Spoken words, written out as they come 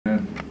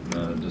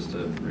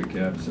just to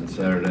recap, since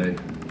Saturday,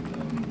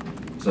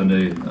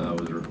 Sunday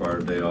was a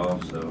required day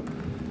off, so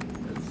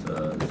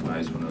it's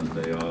nice when those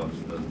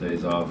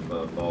days off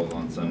fall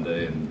on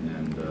Sunday,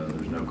 and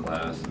there's no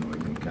class, and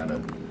we can kind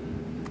of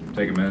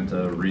take a minute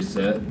to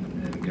reset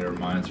and get our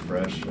minds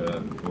fresh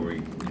before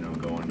we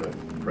go into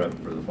prep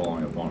for the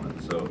following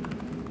opponent. So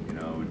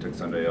we took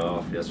Sunday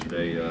off.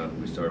 Yesterday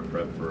we started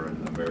prep for a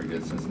very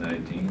good Cincinnati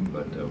team,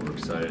 but we're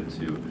excited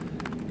to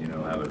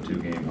have a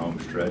 2-game home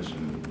stretch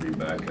and be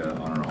back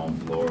on our home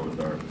floor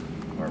with our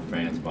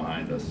fans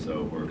behind us.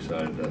 So we're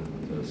excited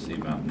to see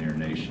Mountaineer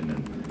Nation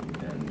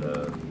and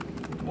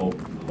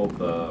hope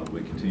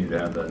we continue to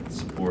have that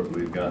support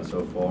we've got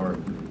so far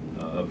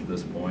up to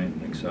this point,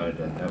 and excited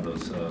to have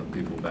those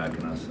people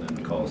backing us in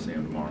the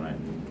Coliseum tomorrow night.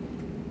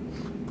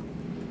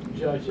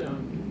 Judge,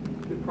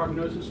 the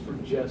prognosis for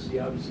Jesse,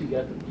 obviously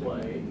got to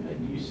play.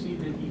 Do you see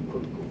that he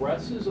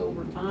progresses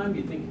over time? Do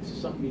you think it's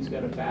something he's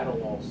got to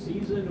battle all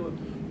season? Or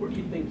where do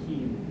you think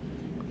he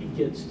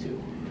gets to?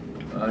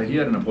 He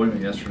had an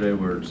appointment yesterday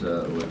which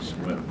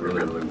went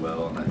really, really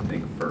well, and I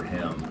think for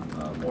him,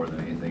 more than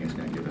anything, it's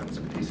going to give him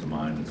some peace of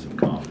mind and some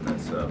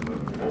confidence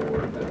moving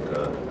forward. That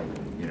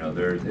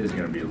there is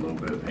going to be a little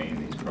bit of pain.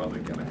 He's probably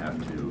going to have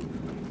to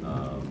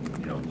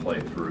play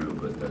through,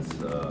 but that's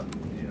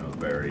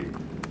very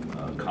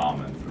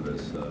common for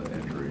this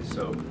injury.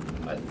 So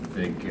I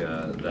think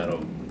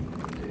that'll,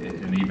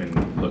 and even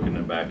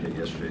looking back at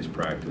yesterday's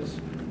practice,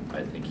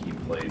 I think he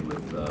played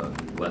with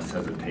less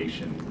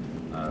hesitation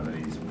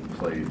than he's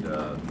played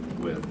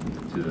with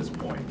to this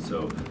point.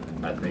 So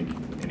I think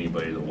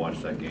anybody that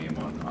watched that game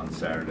on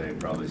Saturday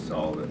probably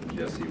saw that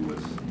Jesse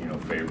was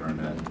favoring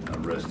that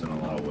wrist in a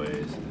lot of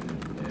ways,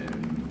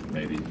 and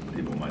maybe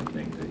people might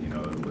think that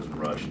it was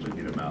rushed to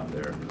get him out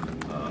there,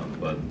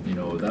 but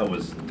that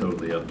was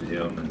totally up to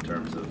him in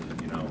terms of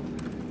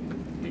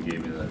he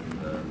gave me the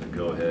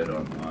go ahead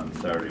on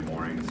Saturday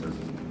morning and says,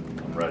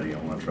 I'm ready, I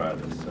want to try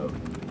this. So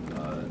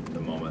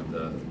the moment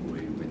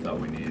we thought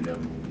we needed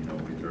him,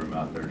 we threw him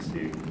out there to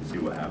see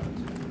what happens.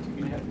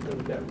 You have to go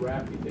with that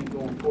wrap, you think,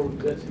 going forward?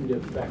 That seemed to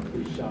affect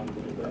his shot a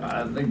little bit.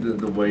 I think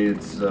the way I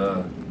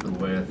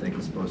think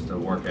it's supposed to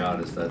work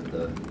out is that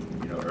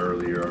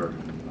earlier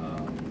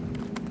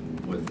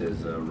with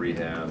his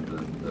rehab,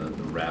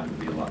 the wrap would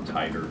be a lot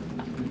tighter,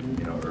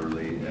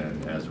 early,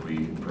 and as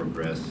we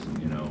progress,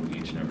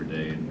 each and every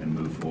day and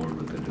move forward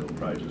with it, it'll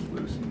probably just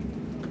loosen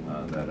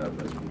that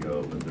up as we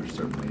go. But there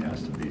certainly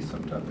has to be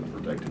some type of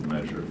protective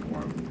measure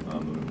for him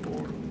moving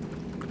forward.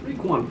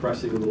 Raekwon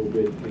pressing a little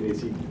bit, and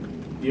is he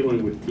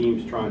dealing with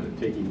teams trying to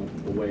take him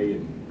away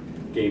and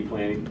game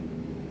planning?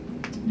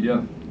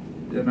 Yeah,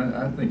 and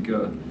I think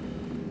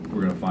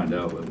we're going to find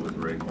out with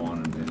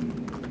Raekwon, and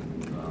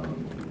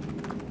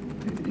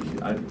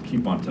I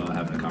keep on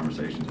having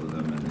conversations with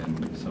him,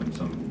 and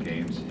some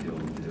games he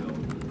would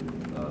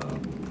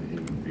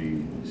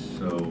be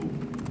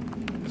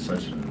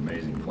such an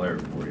amazing player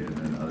for you, and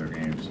then other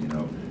games,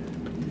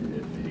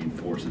 if he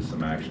forces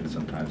some action,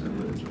 sometimes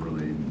it's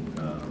really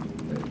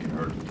it can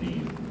hurt the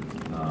team.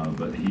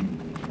 But he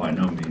by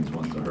no means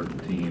wants to hurt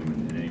the team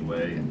in any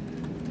way, and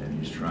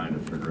he's trying to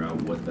figure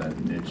out what that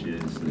niche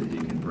is that he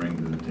can bring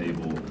to the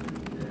table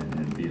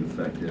and be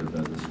effective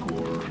as a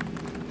scorer,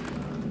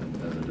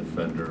 as a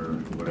defender,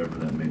 whatever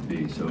that may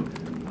be. So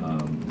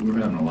we're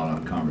having a lot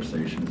of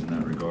conversations in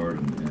that regard,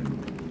 and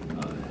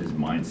his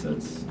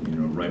mindset's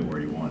right where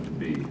you want it to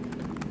be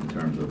in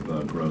terms of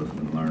growth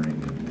and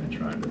learning and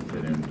trying to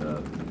fit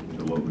into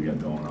what we got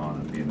going on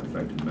and be an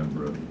effective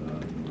member of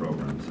the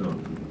program. So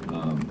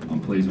I'm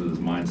pleased with his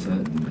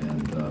mindset,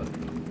 and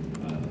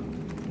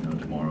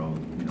tomorrow,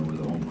 with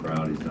the home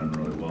crowd, he's done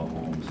really well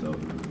home. So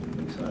I'm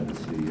excited to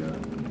see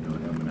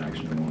him in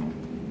action tomorrow.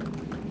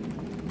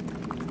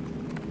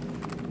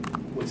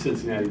 What's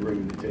Cincinnati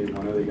bringing to the table?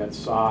 I know they got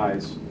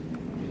size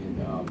and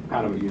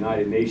kind of a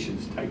United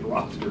Nations type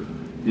roster.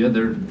 Yeah,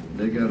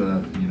 they got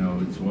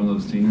it's one of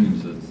those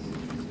teams that's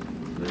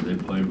they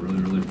play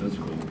really, really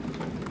physical.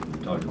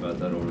 We've talked about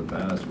that over the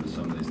past with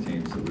some of these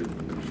teams that we've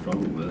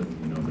struggled with,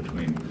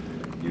 between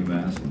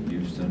UMass and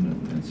Houston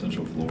and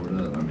Central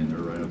Florida. I mean, they're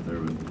right up there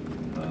with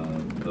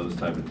those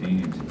type of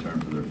teams in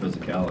terms of their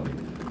physicality.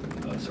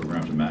 So we're going to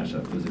have to match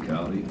that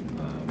physicality.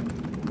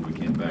 We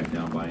can't back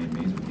down by any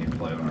means. We can't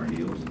play on our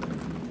heels.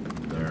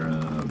 They're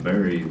a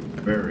very,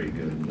 very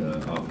good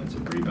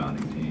offensive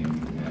rebounding team,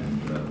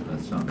 and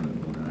that's something that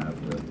we're going to have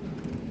to,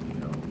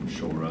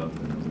 shore up.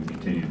 And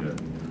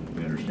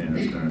we understand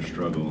it's going to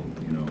struggle,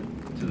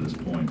 to this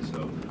point.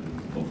 So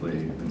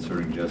hopefully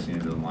inserting Jesse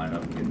into the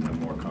lineup and getting him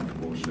more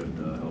comfortable should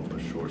help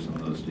us shore some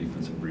of those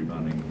defensive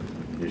rebounding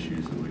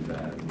issues that we've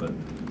had. But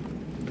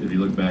if you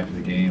look back at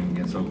the game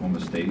against Oklahoma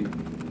State,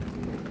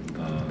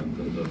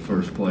 the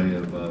first play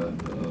of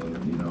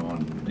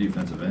on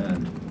defensive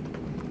end,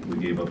 we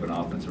gave up an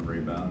offensive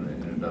rebound,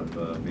 and it ended up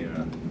being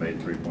a made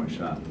 3-point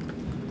shot.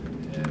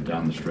 And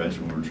down the stretch,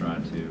 when we're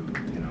trying to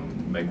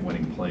make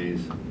winning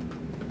plays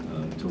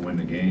to win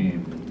the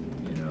game,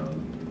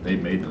 they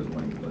made those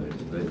winning plays.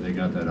 They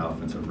got that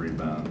offensive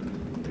rebound,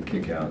 the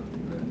kick out,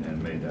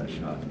 and made that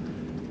shot.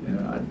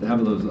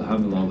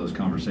 having all those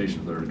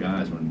conversations with our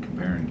guys when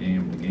comparing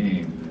game to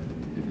game.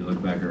 If you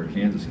look back at our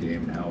Kansas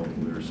game and how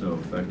we were so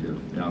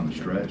effective down the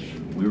stretch,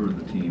 we were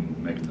the team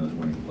making those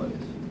winning plays.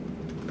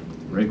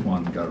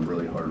 Raekwon got a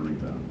really hard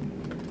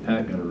rebound.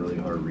 Pat got a really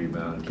hard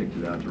rebound, kicked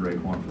it out to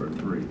Raekwon for a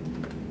 3.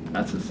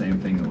 That's the same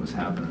thing that was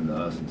happening to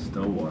us in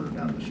Stillwater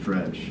down the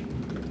stretch,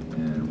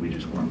 and we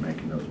just weren't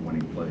making those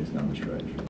winning plays down the stretch.